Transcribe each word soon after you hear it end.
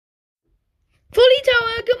Fully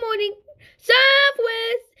Tower, good morning.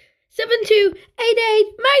 Southwest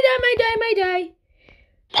 7288. Mayday, mayday, mayday.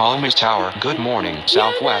 Palmer's Tower, good morning.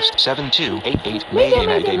 Southwest 7288. Mayday,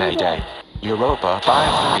 mayday, mayday. Europa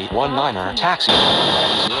 5319er, taxi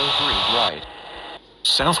 03 right.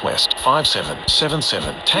 Southwest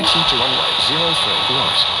 5777, taxi to runway 03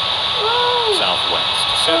 right. Southwest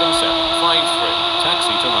 7753,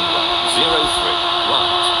 taxi to runway 03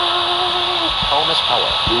 right. Palmer's Tower,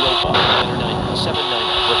 Europa 9979,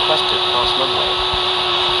 requested cross runway.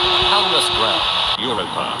 Palmer's Gran,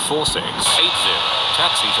 Europa 4680,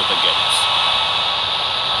 taxi to the gates.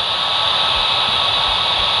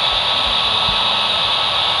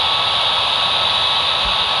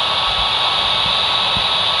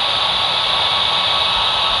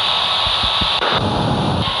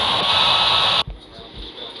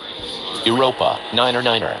 Europa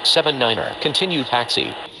 9er 79er, continue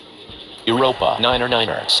taxi. Europa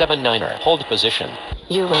 9er 79er, hold position.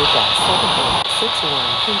 Europa 7861,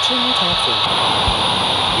 continue taxi.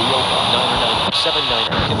 Europa 9er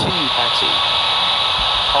 79er, continue taxi.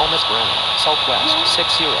 Palmas Gran, Southwest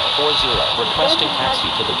 6040, requesting taxi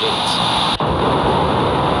to the gates.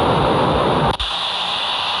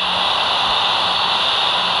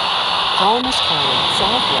 Palmas Tower,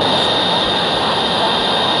 Southwest.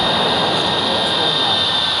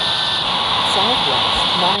 Southwest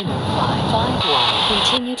 90551,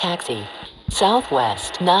 continue taxi.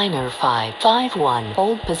 Southwest 90551,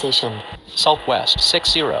 hold position. Southwest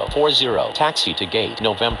 6040, taxi to gate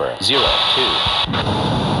November 02.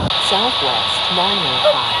 Southwest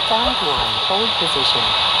 90551, hold position.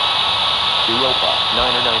 Europa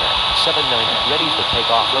 9er 79er, ready for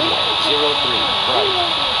takeoff runway 03 right.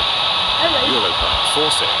 Europa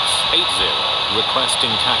 4680,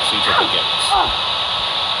 requesting taxi to the gates.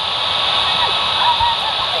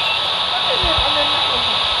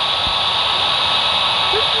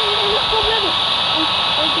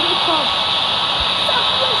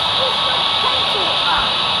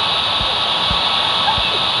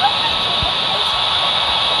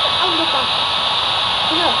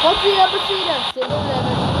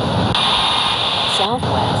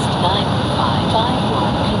 Southwest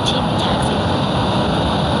 90551, continue taxi.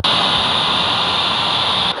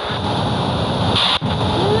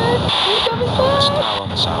 Palmas Tower,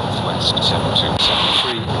 Southwest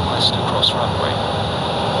 7273, request cross runway.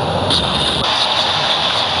 Southwest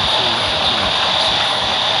 7273, continue taxi.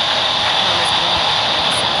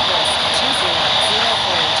 Southwest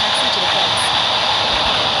 2004, taxi to the gates.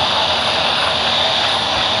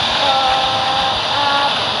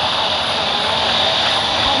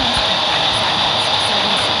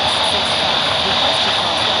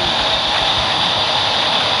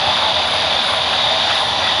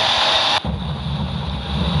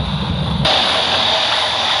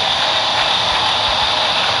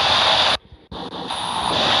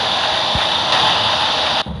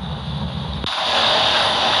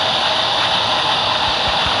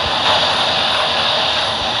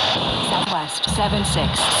 Southwest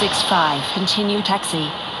 7665, continue taxi.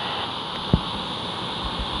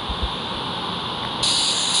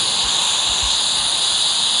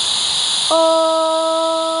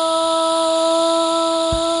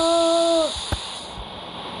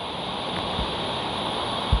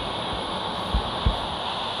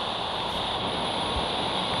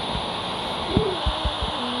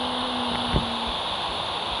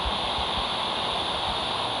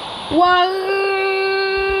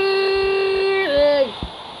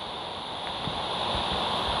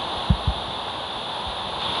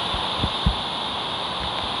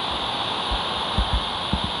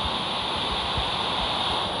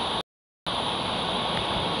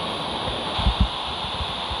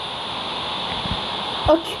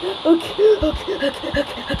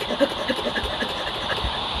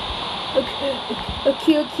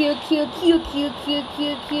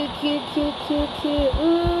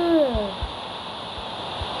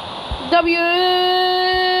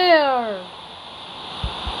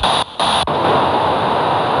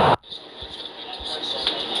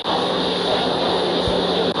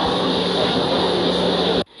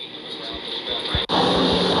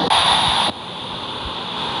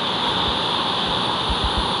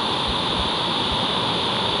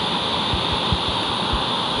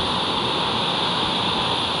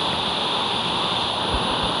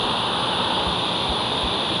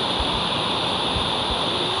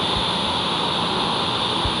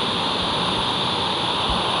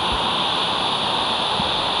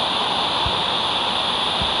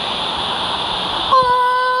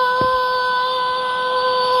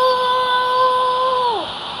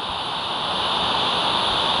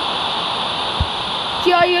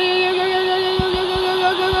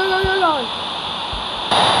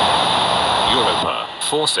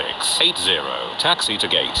 4680. Taxi to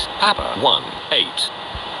gate. Papa 18.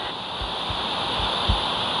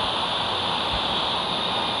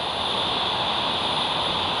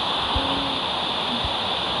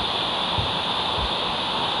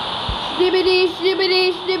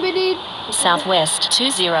 Snibbity. Southwest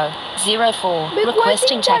 2004.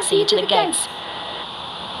 Requesting taxi to the gates.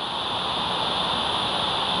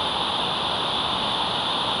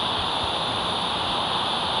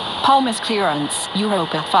 Palmas clearance.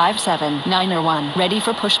 Europa 57901. Ready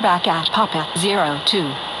for pushback at Papa 02.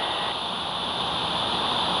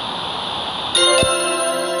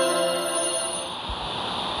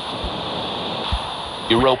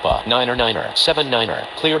 Europa 9er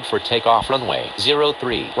cleared for takeoff runway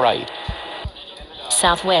 03 right.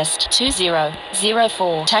 Southwest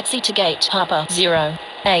 2004. Taxi to gate Papa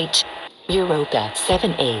 08. Europa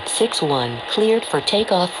 7861 cleared for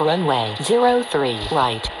takeoff runway 03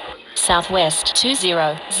 right. Southwest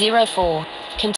 2004.